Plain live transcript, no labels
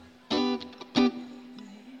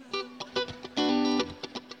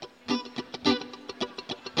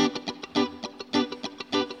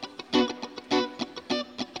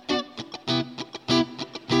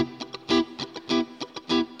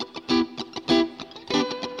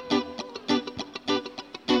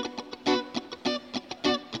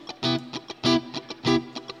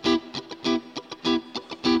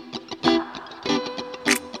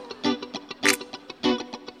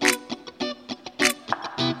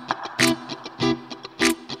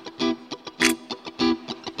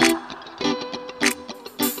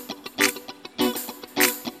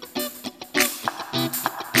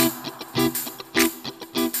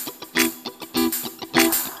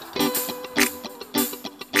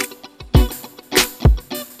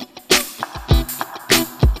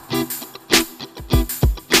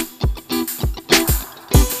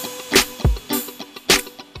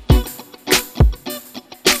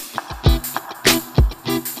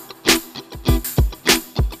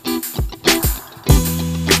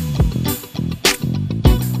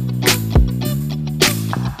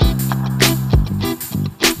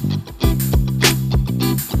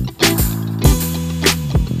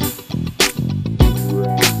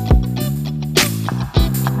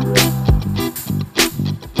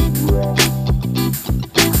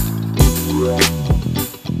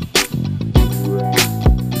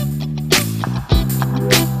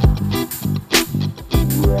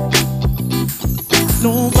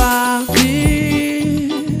Nobody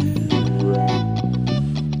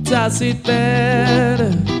does it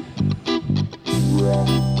better.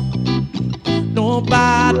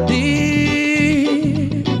 Nobody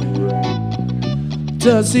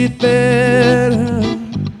does it better.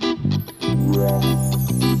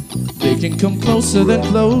 They can come closer than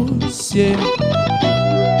close, yeah.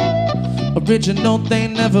 Original they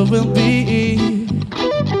never will be.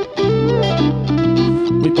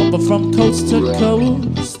 We bump it from coast to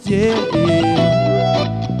coast, yeah, yeah.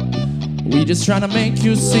 We just tryna make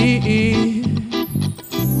you see.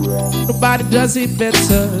 Nobody does it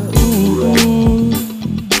better. Ooh.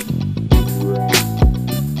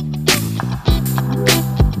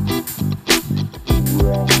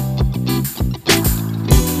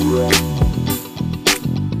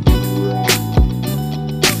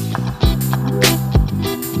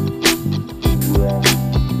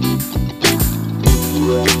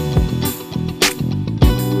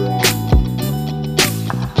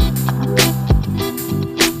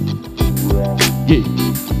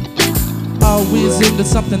 Always into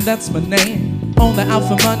something, that's my name. Only out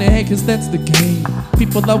for money, hey, cause that's the game.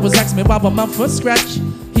 People always ask me why I'm out for scratch.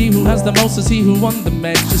 He who has the most is he who won the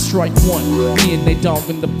match. It's strike one, me and they dog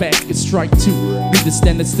in the back. It's strike two, me the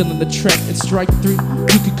standing still in the track. It's strike three,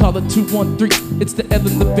 you could call it 2-1-3. It's the L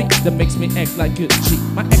and the B that makes me act like a G.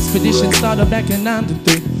 My expedition started back in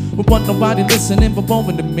 93. We want nobody listening but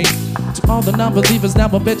bowing to me. To all the non-believers now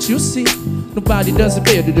I bet you see. Nobody does it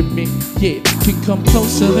better than me, yeah. Can come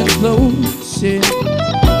closer than close, yeah.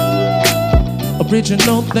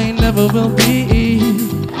 Original they never will be.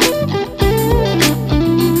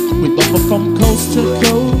 We bump from coast to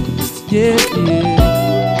coast, yeah,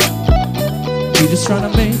 yeah. We just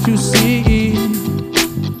tryna make you see.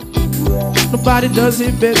 Nobody does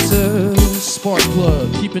it better. Spark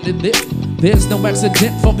plug, keeping it lit. There's no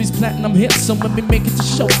accident for these platinum hits. So when we make it to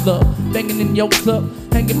show love, banging in your club,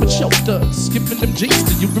 hanging with your thugs, skipping them G's.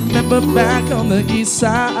 Do you remember back on the east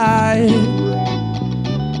side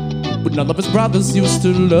when all of his brothers used to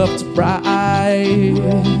love to ride?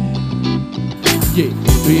 Yeah,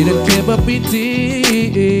 we didn't care but we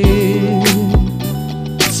did.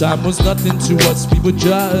 Time was nothing to us, we were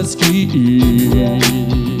just kids.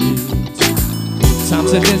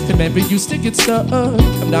 Times like this, remember used to get stuck.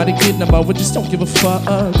 I'm not a kid no more, I just don't give a fuck.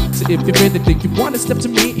 So if you really think you wanna step to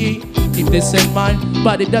me, keep this in mind.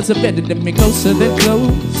 But it does it better than me, closer than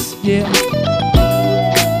close, yeah.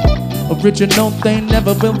 Original they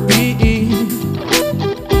never will be.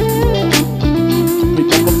 We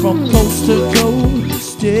go from coast to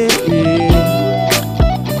coast, yeah, yeah.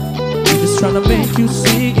 We just tryna make you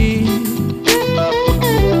see.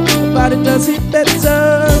 Nobody does it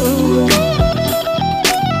better.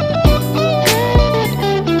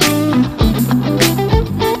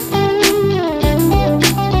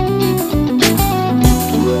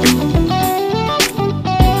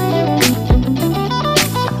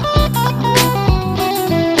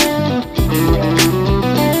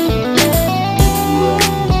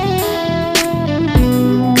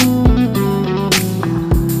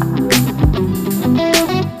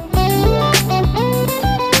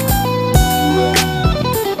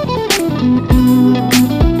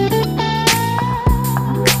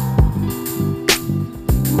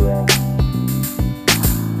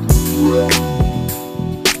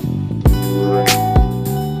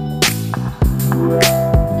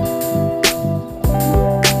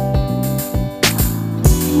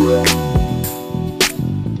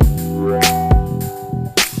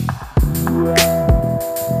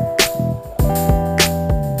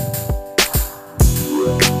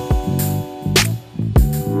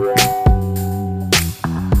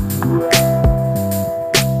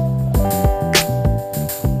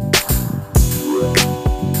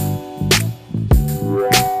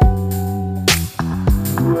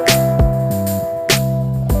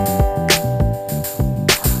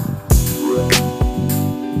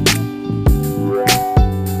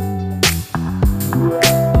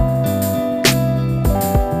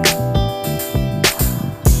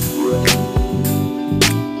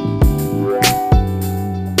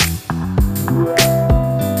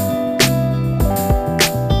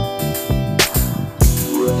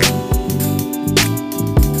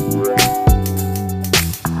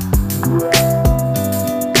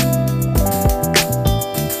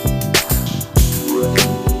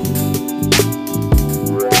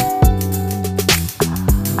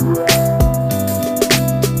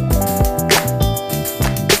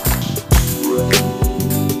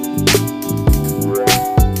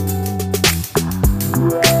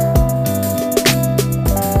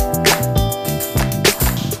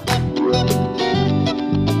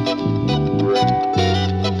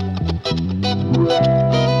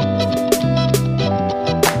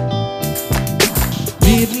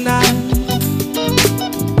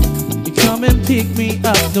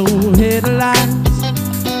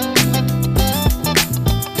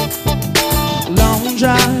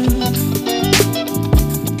 dry.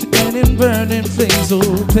 And in burning flames of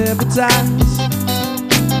paradise.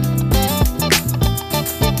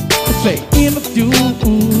 Fate in the few.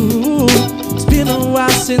 It's been a while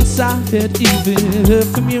since I had even heard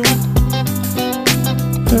from you.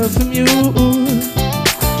 Heard from you.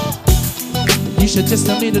 You should just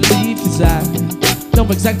tell me to leave, 'cause I know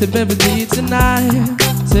exactly where it leads tonight.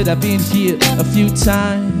 Said I've been here a few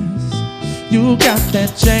times. You got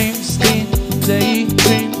that James Dean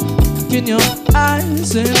daydream in your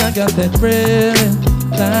eyes, and I got that brilliant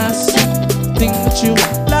classic thing that you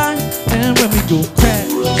like. And when we go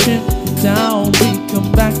crashing down, we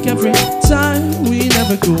come back every time. We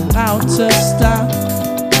never go out to stop,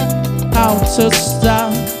 out to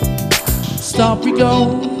stop. Stop we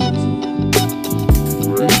go.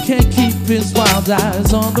 You can't keep his wild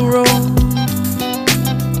eyes on the road.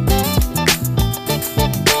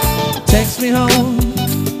 Text me home.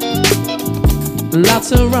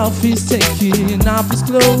 Lots of rough, he's taking off his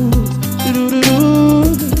clothes.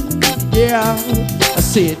 Yeah, I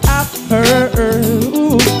said I've heard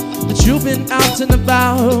that you've been out and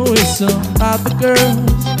about with some other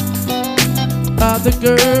girls. Other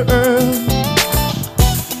girls.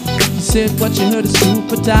 You said what you heard is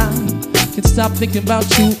super down. Can't stop thinking about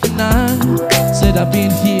you and I. Said I've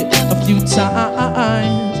been here a few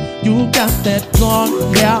times. You got that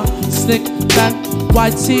long hair, slick back,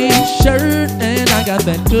 white t-shirt, and I got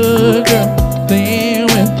that good girl thing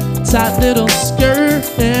with tight little skirt.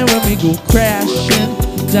 And when we go crashing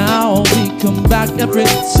down, we come back every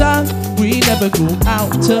time. We never go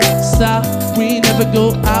out to stop. We never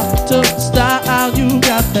go out to stop. You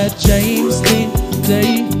got that James Dean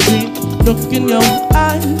daydream look in your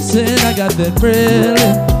eyes, and I got that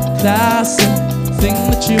brilliant classic thing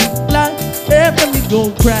that you like. And when we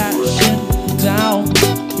go crashing down,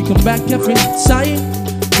 we come back every time.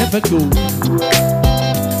 Never go.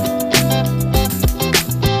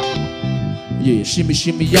 Yeah, shimmy,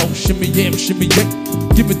 shimmy, yo, shimmy, yeah, shimmy, yeah.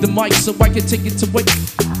 Give me the mic so I can take it away.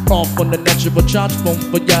 Off on the natural charge, bon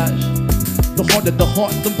voyage. The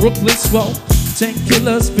heart, the Brooklyn swell. 10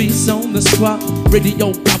 killers, beats on the squad.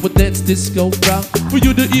 Radio power, that's disco rock. For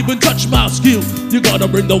you to even touch my skill, you gotta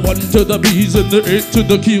bring the 1 to the B's and the 8 to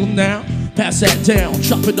the Q now. Pass that down,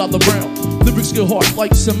 chop it all around. Lyrics get hard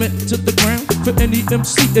like cement to the ground. For any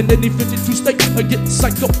MC in any 52 state, I get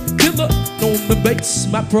psycho killer. Norman Bates,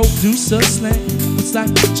 my producer slang. It's like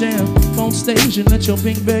a jam on stage and let your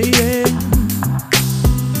pink baby.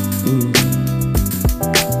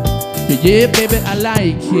 Yeah, baby, I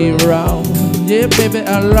like it raw. Yeah, baby,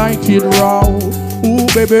 I like it raw. Ooh,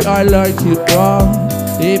 baby, I like it raw.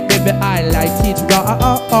 Yeah, baby, I like it raw.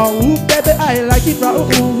 Ooh, baby, I like it raw.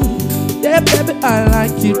 Yeah, baby, I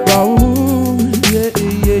like it raw. Yeah,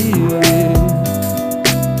 yeah, yeah.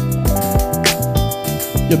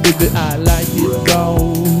 Yeah, baby, I like it raw.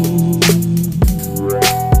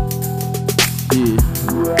 Yeah.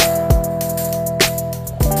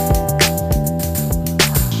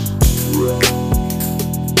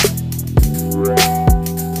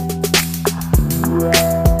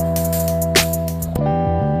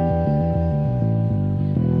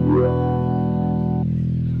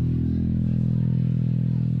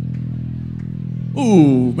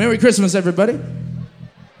 Ooh, Merry Christmas, everybody.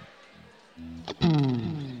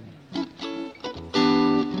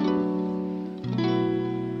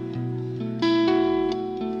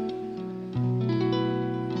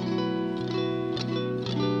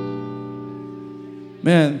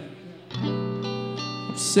 Man,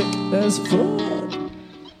 I'm sick as fuck.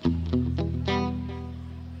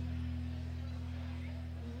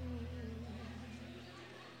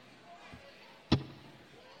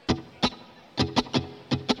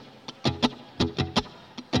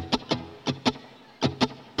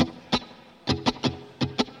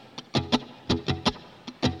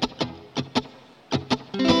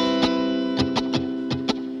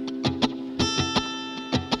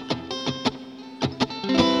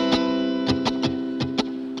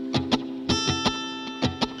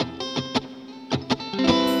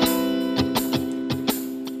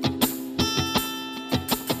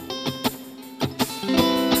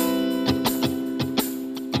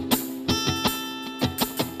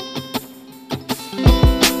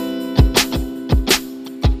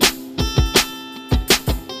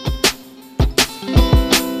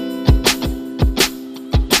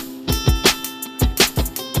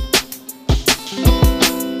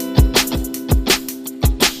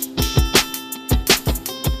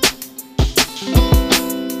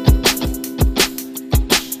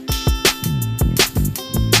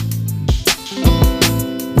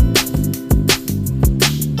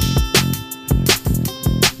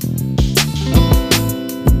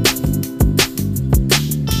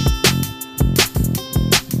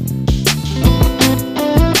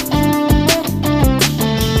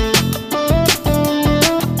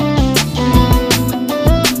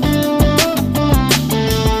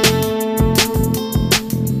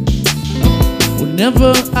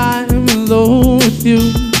 Whenever I'm alone with you,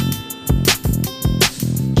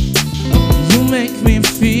 you make me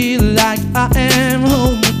feel like I am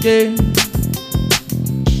home again.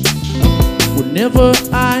 Whenever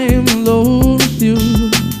I'm alone with you,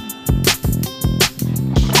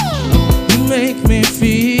 you make me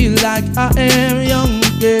feel like I am young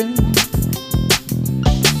again.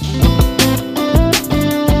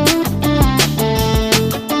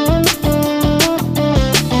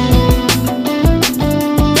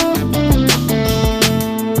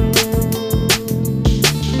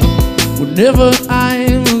 Whenever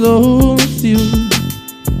I'm alone with you,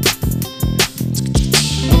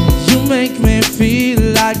 you make me feel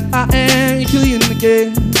like I am clean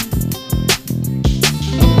again.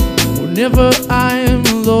 Whenever I'm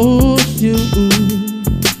alone with you,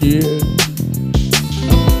 yeah,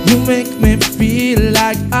 you make me feel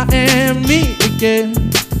like I am me again.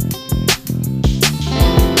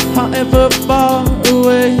 However far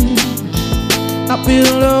away, I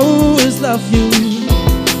will always love you.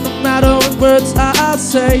 No matter what words I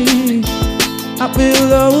say, I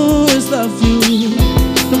will always love you.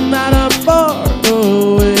 No matter far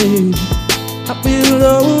away, I will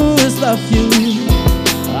always love you.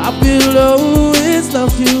 I will always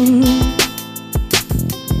love you.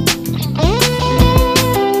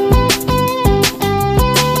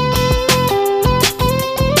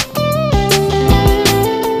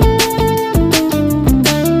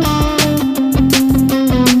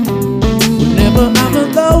 Whenever I'm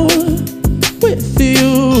alone with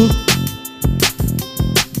you,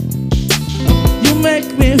 you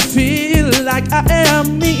make me feel like I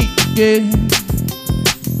am me again.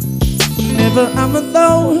 Whenever I'm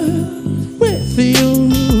alone with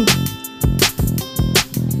you,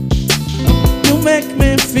 you make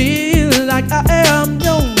me feel like I am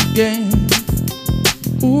young again.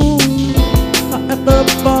 Ooh, however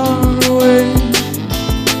far away,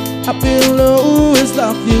 I will always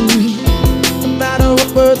love you. No matter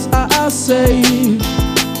what words I say,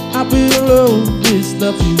 I will always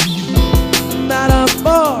love you. No matter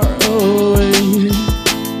far away,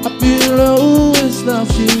 I will always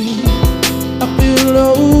love you. I will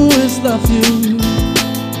always love you.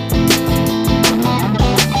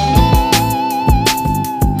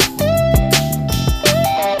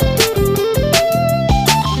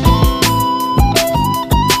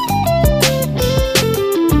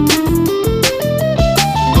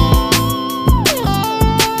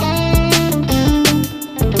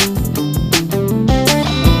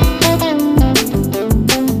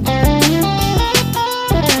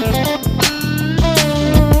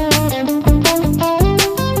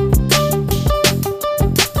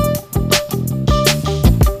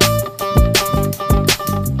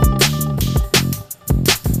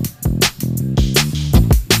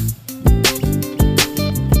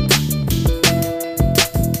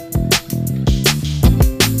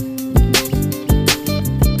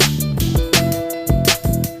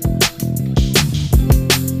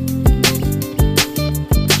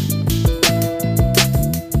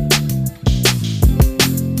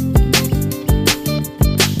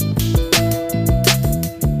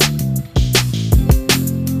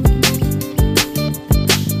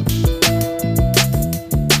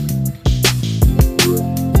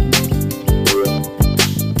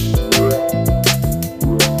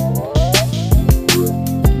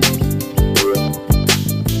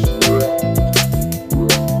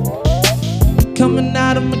 Coming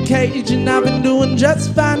out of my cage and I've been doing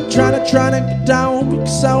just fine. Trying to get down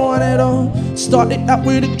because I want it all. Started out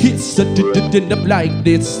with a kiss, I didn't end up like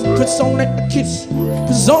this. Cause only a kiss,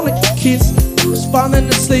 cause only a kiss. I was falling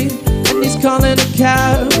asleep and he's calling a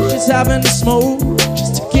cab. She's having a smoke,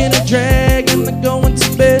 she's taking a drag and they're going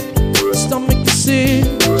to bed. My stomach is sick,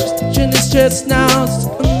 she's touching his chest now. It's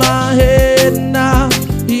in my head now.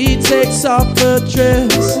 He takes off her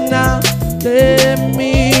dress now. Let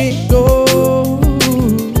me go.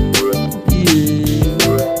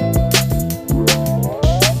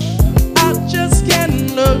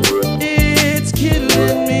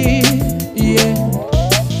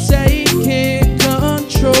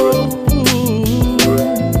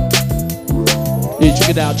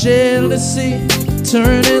 Check it out, jealousy,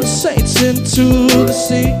 turning saints into the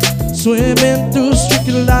sea, swimming through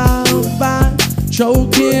strictly alibi,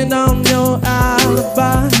 choking on your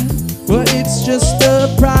alibi. But it's just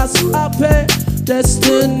the price I pay.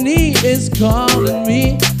 Destiny is calling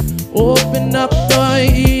me. Open up the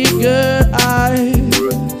eager eyes.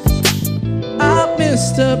 I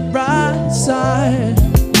miss the bright side.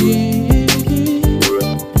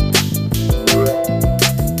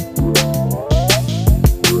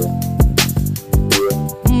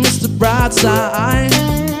 Bright side.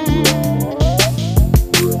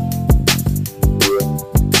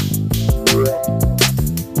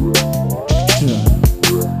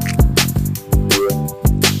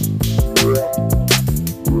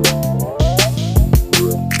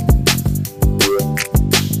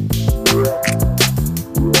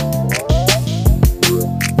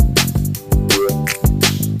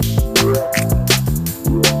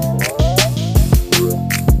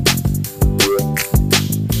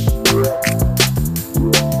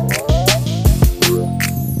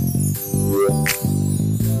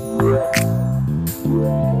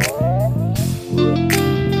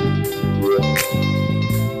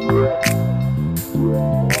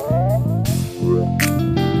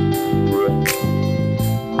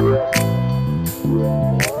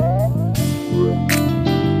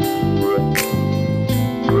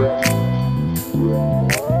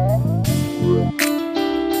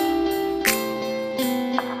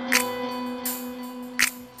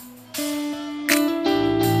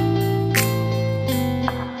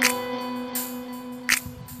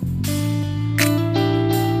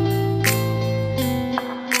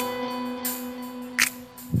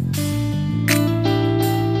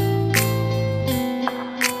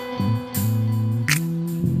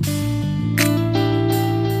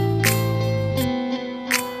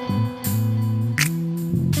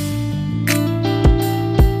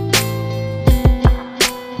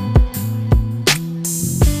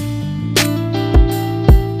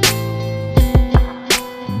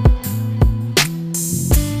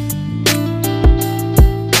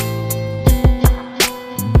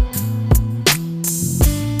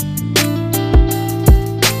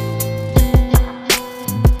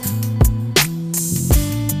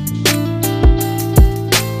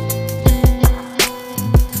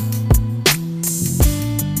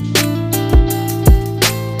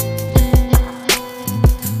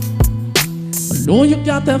 Oh, you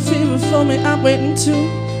got that fever for me, I'm waiting too.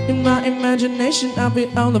 In my imagination, I'll be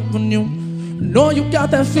all up on you. No, you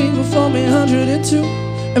got that fever for me, 102.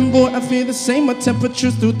 And boy, I feel the same, my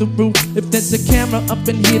temperature's through the roof. If there's a camera up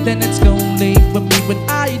in here, then it's gonna leave with me when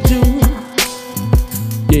I do.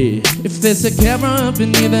 Yeah, if there's a camera up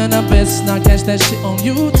in here, then I best not catch that shit on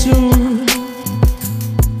YouTube.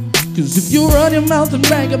 Cause if you run your mouth and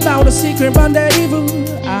brag about a secret rendezvous,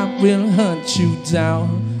 I will hunt you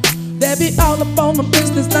down. They be all up on my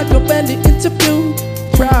business like a bandit interview.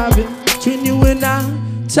 Private, between you and I.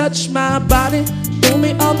 Touch my body, pull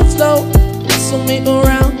me on the floor, wrestle me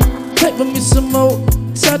around, play with me some more.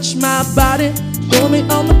 Touch my body, pull me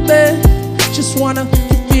on the bed. Just wanna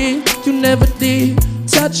feel you never did.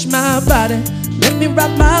 Touch my body, let me wrap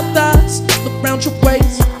my thighs, look around your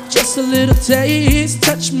waist, just a little taste.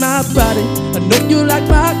 Touch my body, I know you like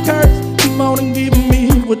my curves. Come on and give me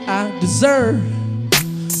what I deserve.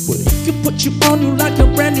 Well, if you put you on you like a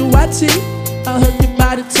brand new white tee, I'll hug your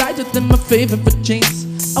body tighter than my favorite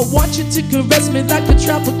jeans. I want you to caress me like a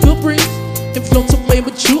tropical breeze and float away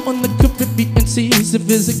with you on the Caribbean seas. If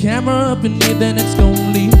there's a camera up in here, then it's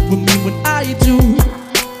gonna leave with me when I do.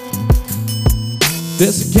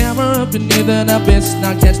 There's a camera up in here, then I best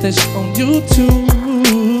not catch that shit on YouTube.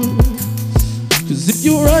 Cause if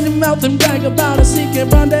you run your mouth and brag about a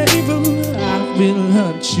secret rendezvous, I will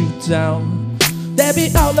hunt you down. They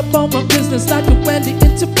be all up on my business like a Wendy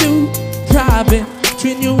interview. Private,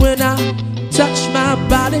 between you and I. Touch my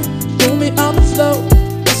body, throw me on the floor,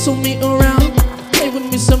 wrestle me around, play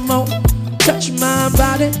with me some more. Touch my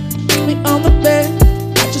body, throw me on the bed.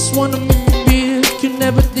 I just wanna make you feel you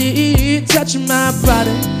never did. Touch my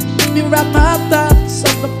body, let me wrap my thighs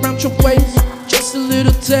all around your waist, just a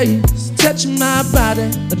little taste. Touch my body,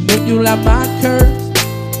 I know you like my curves.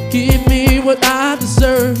 Give me what I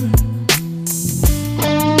deserve.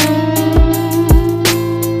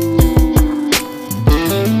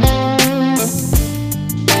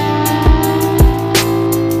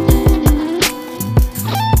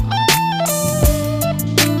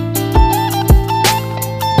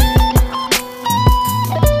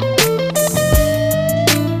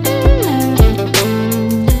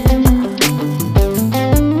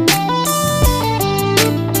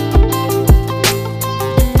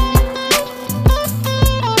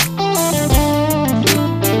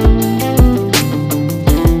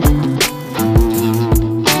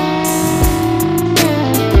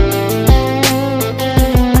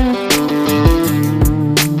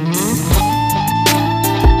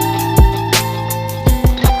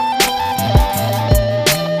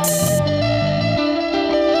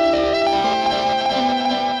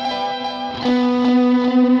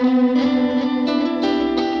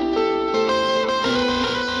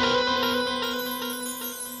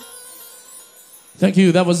 Thank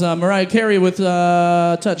you. That was Mariah Carey with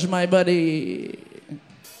Touch My Buddy.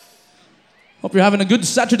 Hope you're having a good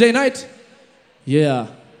Saturday night. Yeah.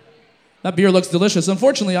 That beer looks delicious.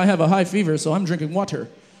 Unfortunately, I have a high fever, so I'm drinking water.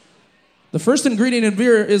 The first ingredient in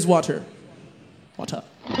beer is water. Water.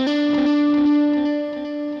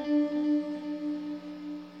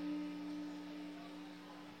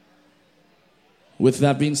 With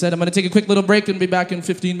that being said, I'm going to take a quick little break and be back in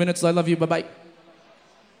 15 minutes. I love you. Bye-bye.